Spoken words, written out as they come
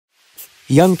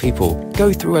Young people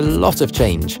go through a lot of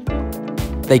change.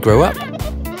 They grow up,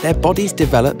 their bodies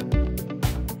develop,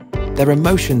 their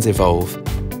emotions evolve,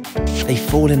 they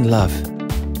fall in love,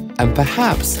 and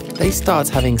perhaps they start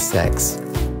having sex.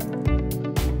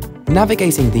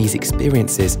 Navigating these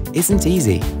experiences isn't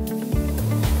easy.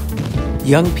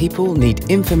 Young people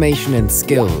need information and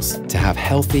skills to have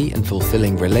healthy and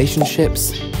fulfilling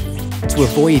relationships, to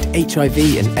avoid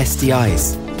HIV and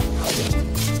STIs,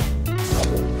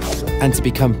 and to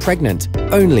become pregnant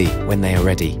only when they are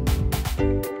ready.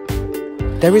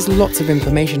 There is lots of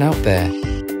information out there,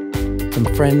 from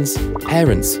friends,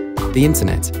 parents, the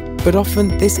internet, but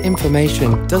often this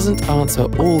information doesn't answer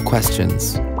all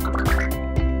questions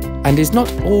and is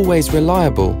not always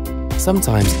reliable.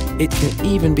 Sometimes it can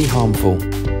even be harmful.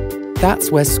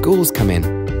 That's where schools come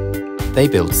in. They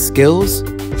build skills,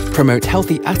 promote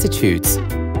healthy attitudes,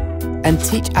 and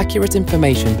teach accurate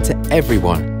information to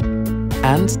everyone,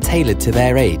 and tailored to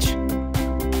their age.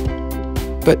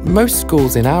 But most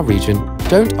schools in our region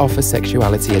don't offer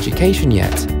sexuality education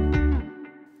yet.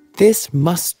 This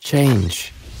must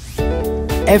change.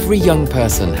 Every young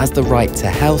person has the right to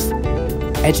health,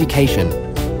 education,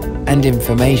 and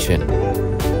information.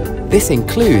 This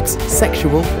includes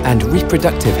sexual and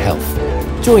reproductive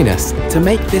health. Join us to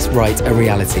make this right a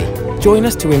reality. Join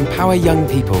us to empower young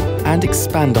people and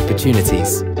expand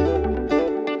opportunities.